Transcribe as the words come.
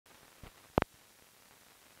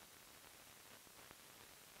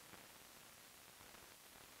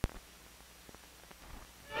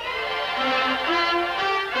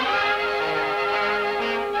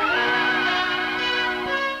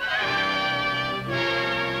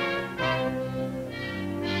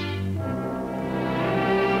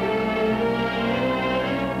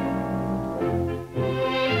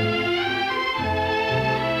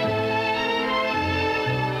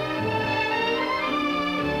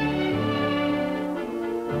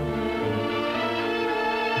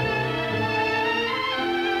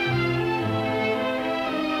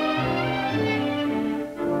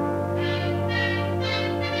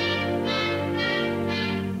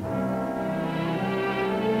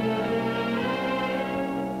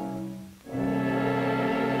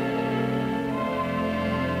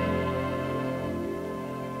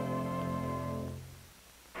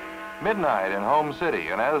midnight in Home City,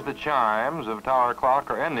 and as the chimes of Tower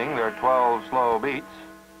Clock are ending their 12 slow beats,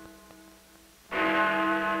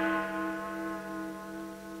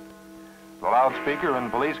 the loudspeaker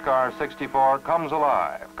in police car 64 comes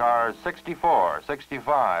alive. Cars 64,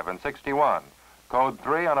 65, and 61. Code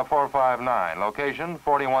 3 on a 459, location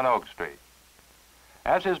 41 Oak Street.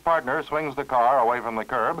 As his partner swings the car away from the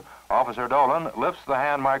curb, Officer Dolan lifts the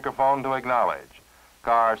hand microphone to acknowledge.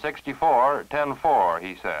 Car 64, 10-4,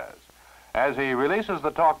 he says. As he releases the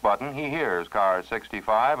talk button, he hears cars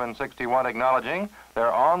 65 and 61 acknowledging they're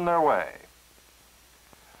on their way.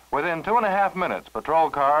 Within 2.5 minutes, patrol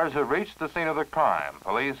cars have reached the scene of the crime.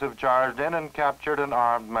 Police have charged in and captured an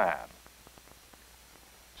armed man.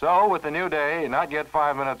 So, with the new day not yet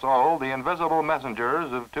 5 minutes old, the invisible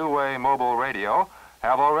messengers of two-way mobile radio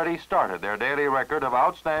have already started their daily record of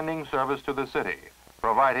outstanding service to the city,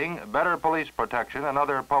 providing better police protection and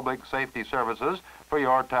other public safety services for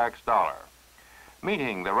your tax dollar,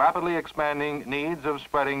 meeting the rapidly expanding needs of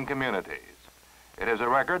spreading communities. It is a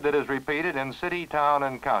record that is repeated in city, town,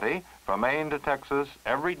 and county, from Maine to Texas,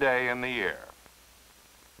 every day in the year.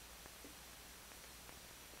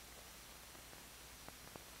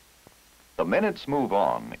 The minutes move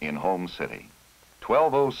on in Home City.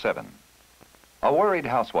 12:07. A worried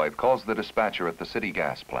housewife calls the dispatcher at the city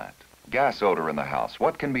gas plant. Gas odor in the house.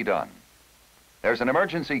 What can be done? There's an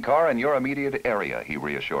emergency car in your immediate area, he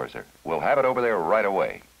reassures her. We'll have it over there right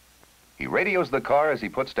away. He radios the car as he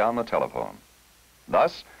puts down the telephone.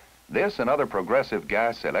 Thus, this and other progressive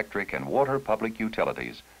gas, electric, and water public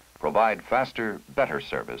utilities provide faster, better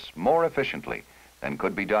service more efficiently than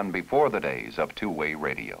could be done before the days of two-way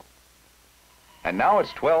radio. And now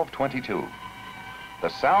it's 12:22. The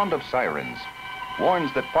sound of sirens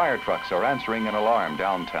warns that fire trucks are answering an alarm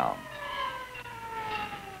downtown.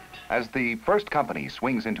 As the first company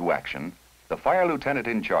swings into action, the fire lieutenant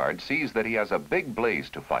in charge sees that he has a big blaze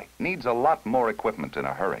to fight, needs a lot more equipment in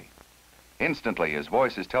a hurry. Instantly, his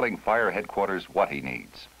voice is telling fire headquarters what he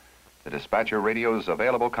needs. The dispatcher radios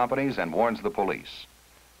available companies and warns the police.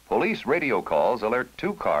 Police radio calls alert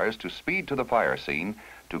 2 cars to speed to the fire scene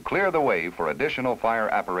to clear the way for additional fire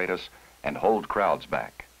apparatus and hold crowds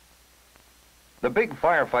back. The big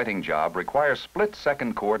firefighting job requires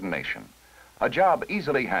split-second coordination, a job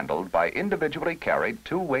easily handled by individually carried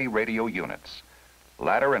two-way radio units.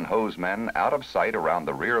 Ladder and hose men out of sight around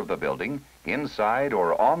the rear of the building, inside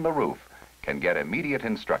or on the roof, can get immediate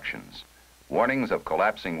instructions. Warnings of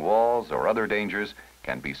collapsing walls or other dangers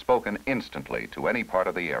can be spoken instantly to any part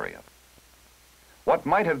of the area. What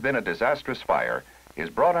might have been a disastrous fire is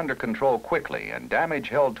brought under control quickly and damage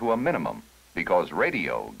held to a minimum because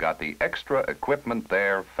radio got the extra equipment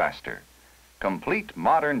there faster. Complete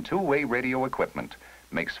modern two-way radio equipment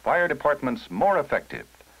makes fire departments more effective,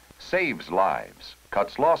 saves lives,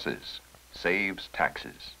 cuts losses, saves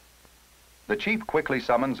taxes. The chief quickly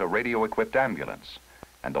summons a radio-equipped ambulance,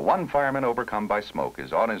 and the one fireman overcome by smoke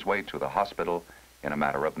is on his way to the hospital in a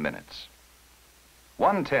matter of minutes.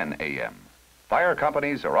 1:10 a.m. Fire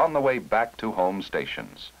companies are on the way back to home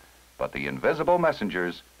stations, but the invisible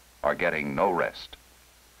messengers are getting no rest.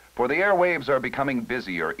 For the airwaves are becoming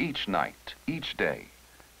busier each night, each day.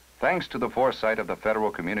 Thanks to the foresight of the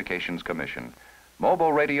Federal Communications Commission,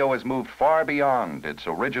 mobile radio has moved far beyond its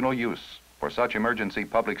original use for such emergency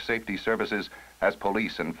public safety services as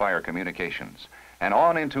police and fire communications, and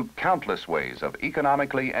on into countless ways of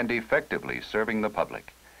economically and effectively serving the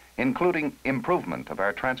public, including improvement of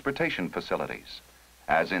our transportation facilities,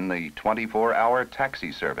 as in the 24-hour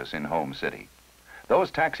taxi service in Home City. Those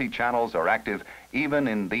taxi channels are active even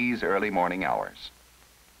in these early morning hours.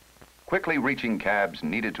 Quickly reaching cabs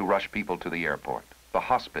needed to rush people to the airport, the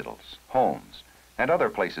hospitals, homes, and other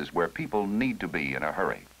places where people need to be in a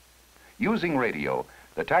hurry. Using radio,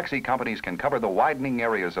 the taxi companies can cover the widening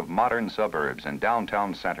areas of modern suburbs and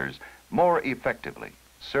downtown centers more effectively,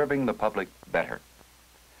 serving the public better.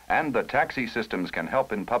 And the taxi systems can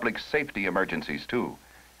help in public safety emergencies too,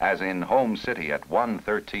 as in Home City at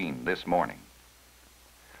 1:13 this morning.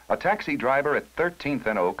 A taxi driver at 13th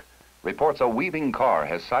and Oak reports a weaving car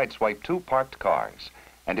has sideswiped 2 parked cars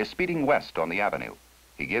and is speeding west on the avenue.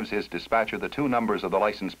 He gives his dispatcher the 2 numbers of the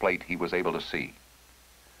license plate he was able to see.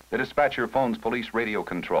 The dispatcher phones police radio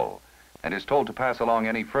control and is told to pass along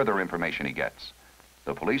any further information he gets.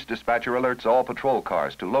 The police dispatcher alerts all patrol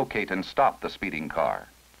cars to locate and stop the speeding car.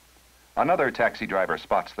 Another taxi driver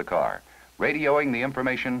spots the car, radioing the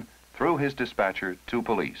information through his dispatcher to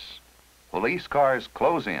police. Police cars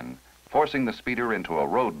close in, forcing the speeder into a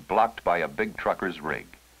road blocked by a big trucker's rig.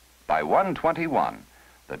 By 1:21,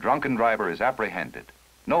 the drunken driver is apprehended.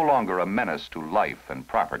 no longer a menace to life and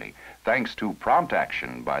property, thanks to prompt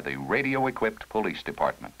action by the radio-equipped police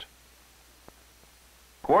department.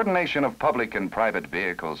 Coordination of public and private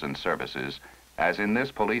vehicles and services, as in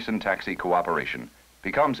this police and taxi cooperation,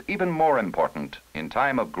 becomes even more important in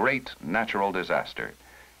time of great natural disaster,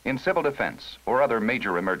 in civil defense or other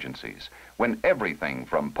major emergencies, when everything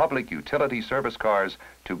from public utility service cars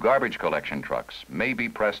to garbage collection trucks may be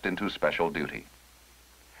pressed into special duty.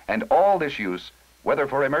 And all this use, whether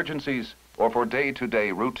for emergencies or for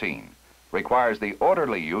day-to-day routine, requires the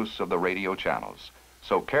orderly use of the radio channels,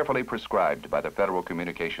 so carefully prescribed by the Federal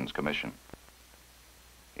Communications Commission.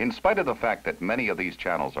 In spite of the fact that many of these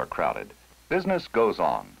channels are crowded, business goes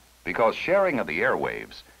on because sharing of the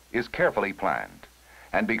airwaves is carefully planned,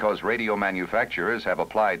 and because radio manufacturers have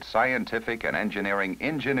applied scientific and engineering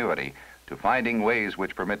ingenuity to finding ways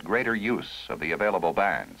which permit greater use of the available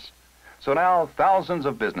bands. So now thousands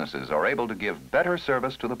of businesses are able to give better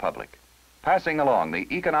service to the public, passing along the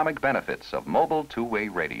economic benefits of mobile two-way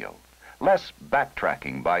radio, less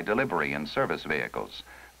backtracking by delivery and service vehicles,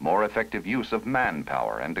 more effective use of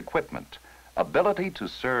manpower and equipment, ability to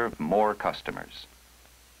serve more customers.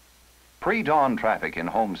 Pre-dawn traffic in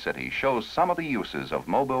Home City shows some of the uses of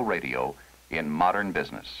mobile radio in modern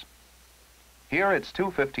business. Here it's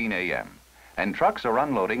 2:15 a.m. and trucks are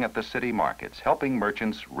unloading at the city markets, helping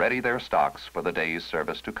merchants ready their stocks for the day's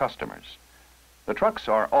service to customers. The trucks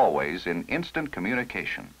are always in instant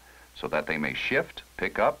communication so that they may shift,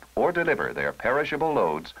 pick up, or deliver their perishable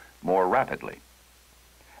loads more rapidly.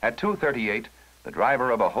 At 2:38, the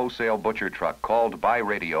driver of a wholesale butcher truck called by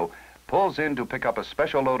radio pulls in to pick up a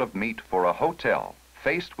special load of meat for a hotel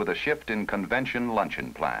faced with a shift in convention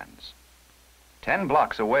luncheon plans. 10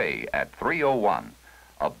 blocks away at 3:01,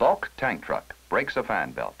 a bulk tank truck breaks a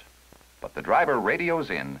fan belt, but the driver radios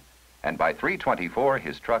in, and by 3:24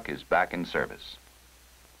 his truck is back in service.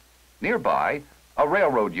 Nearby, a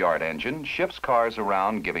railroad yard engine shifts cars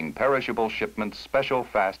around, giving perishable shipments special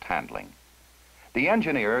fast handling. The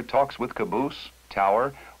engineer talks with caboose,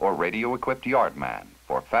 tower, or radio-equipped yardman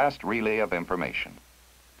for fast relay of information.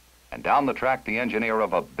 And down the track, the engineer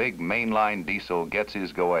of a big mainline diesel gets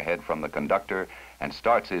his go-ahead from the conductor and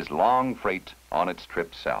starts his long freight on its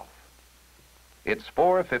trip south. It's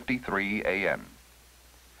 4:53 a.m.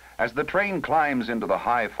 As the train climbs into the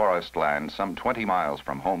high forest land some 20 miles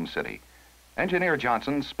from Home City, Engineer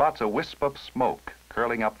Johnson spots a wisp of smoke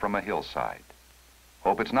curling up from a hillside.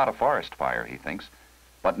 Hope it's not a forest fire, he thinks,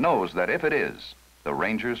 but knows that if it is, the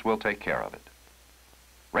Rangers will take care of it.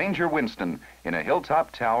 Ranger Winston, in a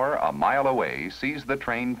hilltop tower a mile away, sees the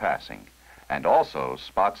train passing and also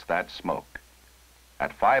spots that smoke.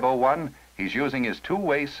 At 5:01, he's using his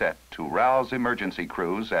two-way set to rouse emergency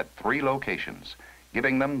crews at 3 locations,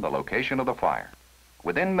 giving them the location of the fire.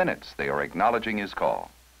 Within minutes, they are acknowledging his call.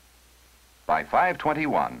 By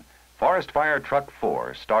 5:21, Forest Fire Truck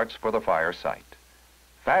 4 starts for the fire site.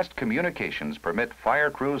 Fast communications permit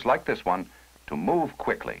fire crews like this one to move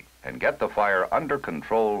quickly and get the fire under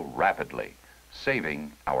control rapidly,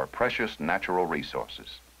 saving our precious natural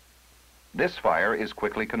resources. This fire is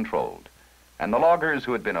quickly controlled, and the loggers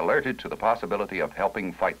who had been alerted to the possibility of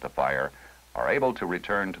helping fight the fire are able to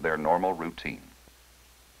return to their normal routine.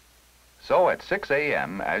 So at 6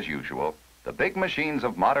 a.m., as usual, the big machines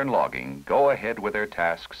of modern logging go ahead with their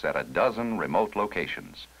tasks at a dozen remote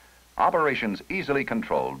locations. Operations easily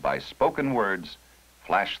controlled by spoken words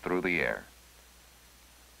flash through the air.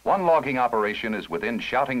 One logging operation is within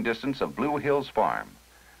shouting distance of Blue Hills Farm,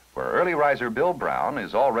 where early riser Bill Brown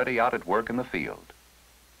is already out at work in the field.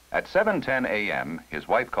 At 7:10 a.m., his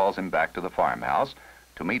wife calls him back to the farmhouse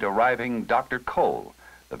to meet arriving Dr. Cole,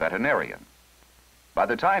 the veterinarian. By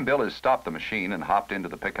the time Bill has stopped the machine and hopped into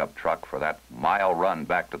the pickup truck for that mile run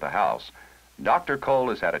back to the house, Dr. Cole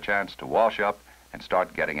has had a chance to wash up and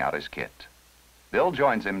start getting out his kit. Bill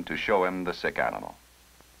joins him to show him the sick animal.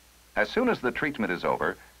 As soon as the treatment is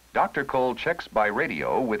over, Dr. Cole checks by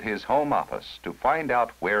radio with his home office to find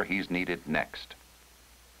out where he's needed next.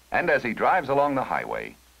 And as he drives along the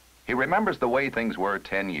highway, he remembers the way things were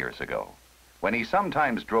 10 years ago, when he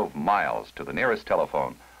sometimes drove miles to the nearest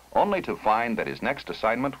telephone, only to find that his next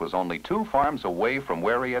assignment was only 2 farms away from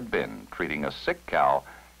where he had been, treating a sick cow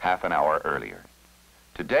half an hour earlier.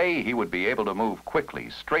 Today, he would be able to move quickly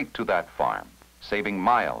straight to that farm, saving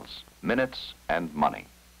miles, minutes, and money.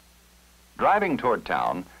 Driving toward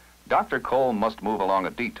town, Dr. Cole must move along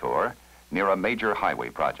a detour near a major highway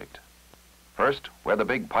project. First, where the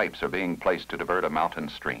big pipes are being placed to divert a mountain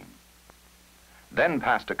stream. Then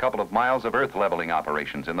past a couple of miles of earth leveling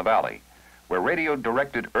operations in the valley, where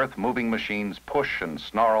radio-directed earth-moving machines push and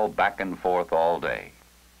snarl back and forth all day.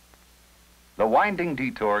 The winding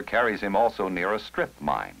detour carries him also near a strip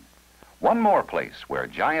mine. One more place where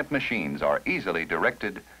giant machines are easily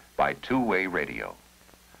directed by two-way radio.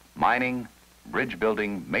 Mining, bridge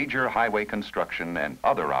building, major highway construction, and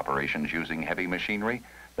other operations using heavy machinery,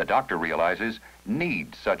 the doctor realizes,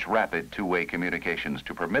 need such rapid two-way communications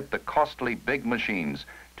to permit the costly big machines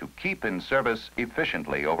to keep in service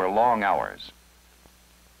efficiently over long hours.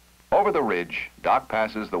 Over the ridge, Doc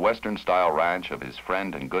passes the Western-style ranch of his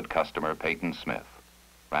friend and good customer, Peyton Smith.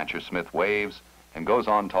 Rancher Smith waves and goes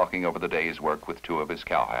on talking over the day's work with two of his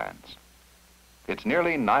cowhands. It's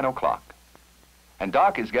nearly 9 o'clock, and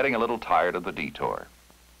Doc is getting a little tired of the detour.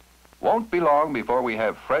 Won't be long before we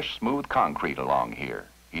have fresh, smooth concrete along here,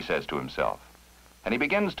 he says to himself, and he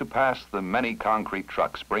begins to pass the many concrete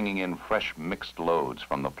trucks bringing in fresh mixed loads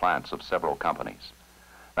from the plants of several companies.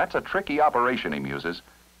 That's a tricky operation, he muses.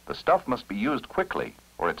 The stuff must be used quickly,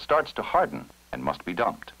 or it starts to harden and must be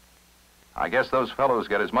dumped. I guess those fellows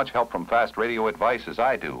get as much help from fast radio advice as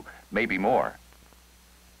I do, maybe more.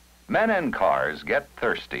 Men and cars get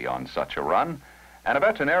thirsty on such a run, and a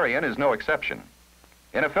veterinarian is no exception.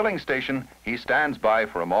 In a filling station, he stands by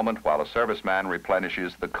for a moment while a serviceman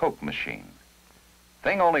replenishes the Coke machine.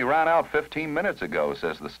 Thing only ran out 15 minutes ago,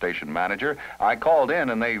 says the station manager. I called in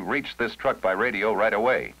and they reached this truck by radio right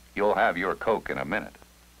away. You'll have your Coke in a minute.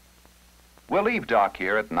 We'll leave Doc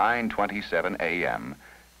here at 9:27 a.m.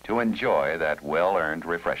 to enjoy that well-earned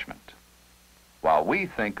refreshment, while we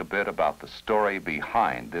think a bit about the story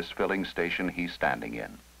behind this filling station he's standing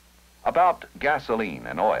in, about gasoline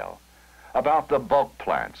and oil, about the bulk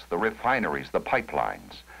plants, the refineries, the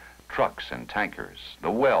pipelines, trucks and tankers,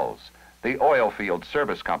 the wells, the oil field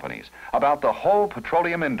service companies, about the whole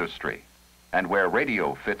petroleum industry, and where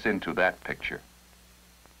radio fits into that picture.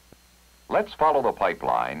 Let's follow the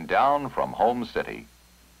pipeline down from Home City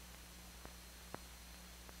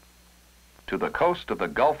to the coast of the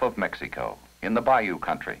Gulf of Mexico in the Bayou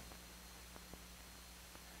country.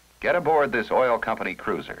 Get aboard this oil company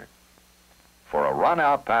cruiser for a run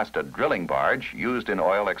out past a drilling barge used in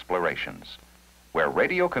oil explorations, where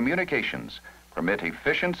radio communications permit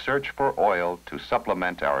efficient search for oil to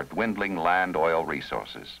supplement our dwindling land oil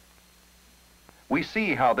resources. We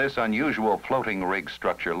see how this unusual floating rig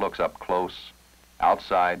structure looks up close,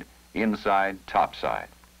 outside, inside, topside.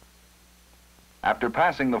 After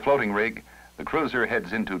passing the floating rig, the cruiser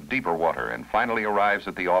heads into deeper water and finally arrives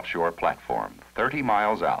at the offshore platform, 30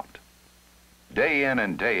 miles out. Day in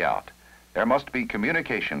and day out, there must be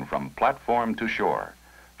communication from platform to shore,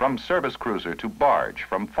 from service cruiser to barge,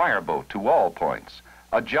 from fireboat to all points,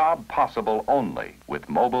 a job possible only with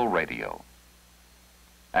mobile radio.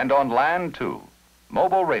 And on land, too,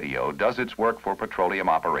 mobile radio does its work for petroleum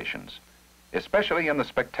operations, especially in the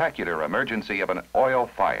spectacular emergency of an oil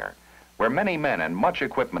fire, where many men and much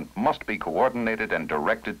equipment must be coordinated and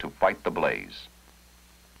directed to fight the blaze.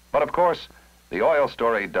 But of course, the oil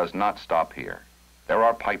story does not stop here. There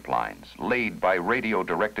are pipelines laid by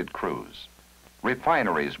radio-directed crews,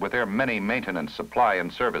 refineries with their many maintenance, supply,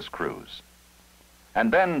 and service crews,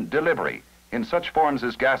 and then delivery in such forms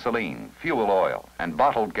as gasoline, fuel oil, and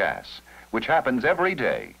bottled gas, which happens every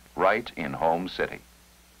day right in Home City.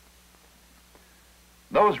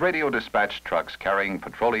 Those radio dispatch trucks carrying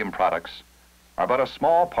petroleum products are but a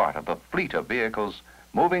small part of the fleet of vehicles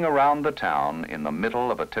moving around the town in the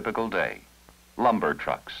middle of a typical day. Lumber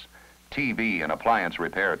trucks, TV and appliance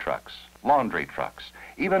repair trucks, laundry trucks,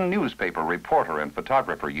 even newspaper reporter and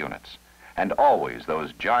photographer units, and always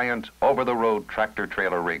those giant over-the-road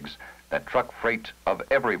tractor-trailer rigs that truck freight of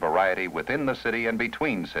every variety within the city and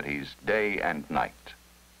between cities, day and night.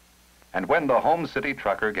 And when the Home City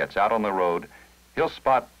trucker gets out on the road, he'll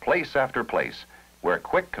spot place after place where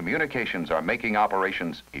quick communications are making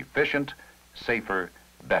operations efficient, safer,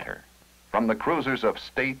 better. From the cruisers of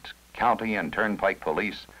state, county, and turnpike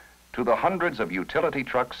police to the hundreds of utility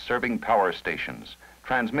trucks serving power stations,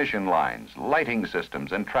 transmission lines, lighting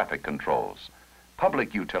systems, and traffic controls,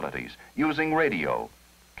 public utilities using radio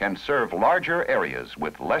can serve larger areas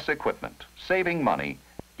with less equipment, saving money,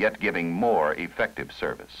 yet giving more effective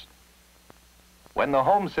service. When the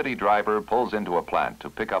Home City driver pulls into a plant to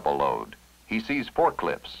pick up a load, he sees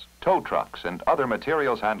forklifts, tow trucks, and other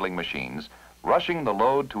materials handling machines rushing the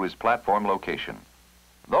load to his platform location.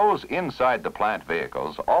 Those inside the plant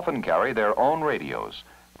vehicles often carry their own radios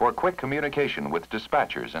for quick communication with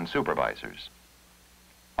dispatchers and supervisors.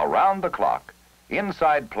 Around the clock,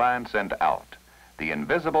 inside plants and out, the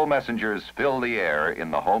invisible messengers fill the air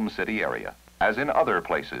in the Home City area, as in other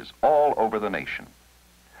places all over the nation.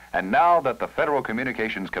 And now that the Federal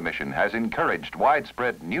Communications Commission has encouraged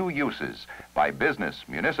widespread new uses by business,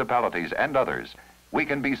 municipalities, and others, we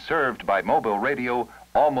can be served by mobile radio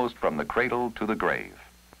almost from the cradle to the grave.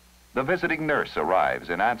 The visiting nurse arrives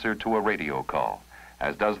in answer to a radio call,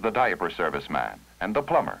 as does the diaper serviceman and the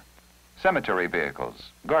plumber. Cemetery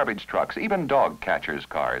vehicles, garbage trucks, even dog catchers'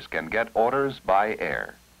 cars can get orders by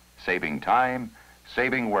air, saving time,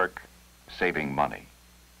 saving work, saving money.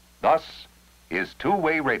 Thus is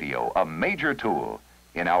two-way radio a major tool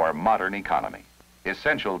in our modern economy,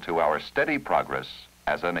 essential to our steady progress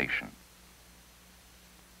as a nation.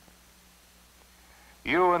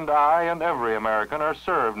 You and I and every American are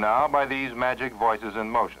served now by these magic voices in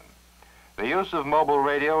motion. The use of mobile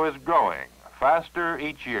radio is growing faster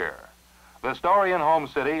each year. The story in Home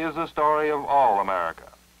City is the story of all America.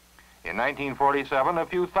 In 1947, a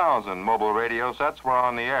few thousand mobile radio sets were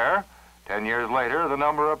on the air. 10 years later, the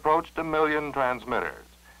number approached 1 million transmitters,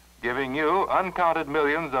 giving you uncounted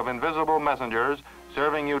millions of invisible messengers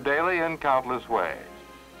serving you daily in countless ways.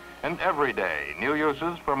 And every day, new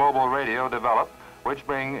uses for mobile radio develop, which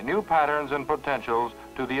bring new patterns and potentials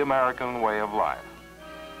to the American way of life.